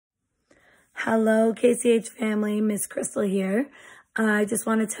Hello, KCH family, Miss Crystal here. I just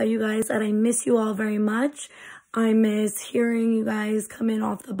want to tell you guys that I miss you all very much. I miss hearing you guys come in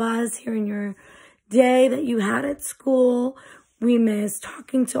off the bus, hearing your day that you had at school. We miss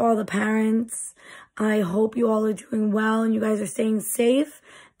talking to all the parents. I hope you all are doing well and you guys are staying safe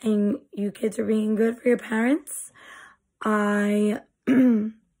and you kids are being good for your parents. I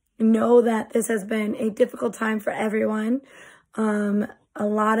know that this has been a difficult time for everyone. A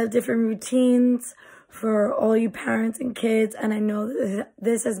lot of different routines for all you parents and kids. And I know that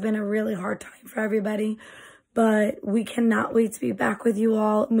this has been a really hard time for everybody, but we cannot wait to be back with you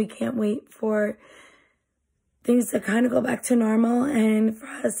all. And we can't wait for things to kind of go back to normal and for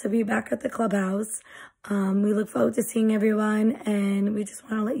us to be back at the clubhouse. We look forward to seeing everyone, and we just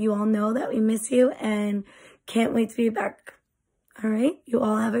want to let you all know that we miss you and can't wait to be back. All right, you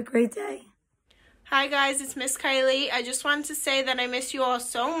all have a great day. Hi guys, it's Miss Kylie. I just wanted to say that I miss you all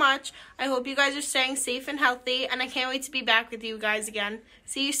so much. I hope you guys are staying safe and healthy, and I can't wait to be back with you guys again.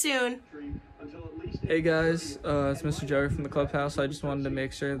 See you soon. Hey guys, it's Mr. Joey from the Clubhouse. I just wanted to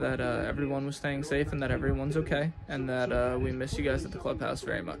make sure that everyone was staying safe and that everyone's okay, and that we miss you guys at the Clubhouse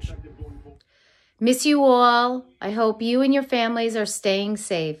very much. Miss you all. I hope you and your families are staying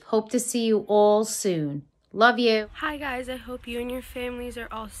safe. Hope to see you all soon. Love you. Hi guys, I hope you and your families are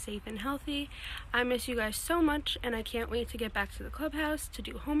all safe and healthy. I miss you guys so much, and I can't wait to get back to the clubhouse to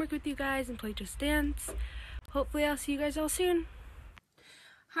do homework with you guys and play Just Dance. Hopefully I'll see you guys all soon.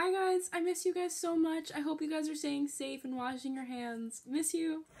 Hi guys, I miss you guys so much. I hope you guys are staying safe and washing your hands. Miss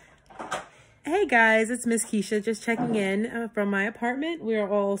you. Hey guys, it's Miss Keisha just checking in from my apartment. We are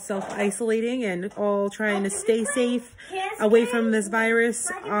all self-isolating and all trying to stay safe away from this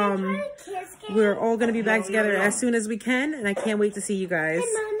virus. We're all going to be back together as soon as we can, and I can't wait to see you guys.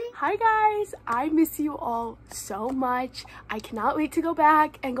 Hi guys, I miss you all so much. I cannot wait to go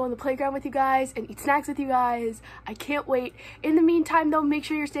back and go on the playground with you guys and eat snacks with you guys. I can't wait. In the meantime though, make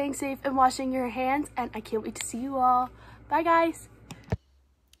sure you're staying safe and washing your hands, and I can't wait to see you all. Bye guys.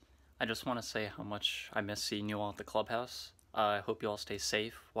 I just want to say how much I miss seeing you all at the clubhouse. I hope you all stay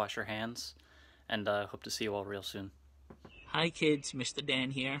safe, wash your hands, and hope to see you all real soon. Hi kids, Mr. Dan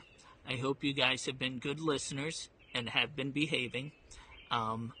here. I hope you guys have been good listeners and have been behaving.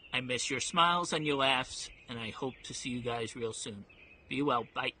 I miss your smiles and your laughs, and I hope to see you guys real soon. Be well.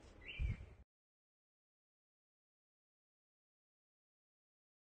 Bye.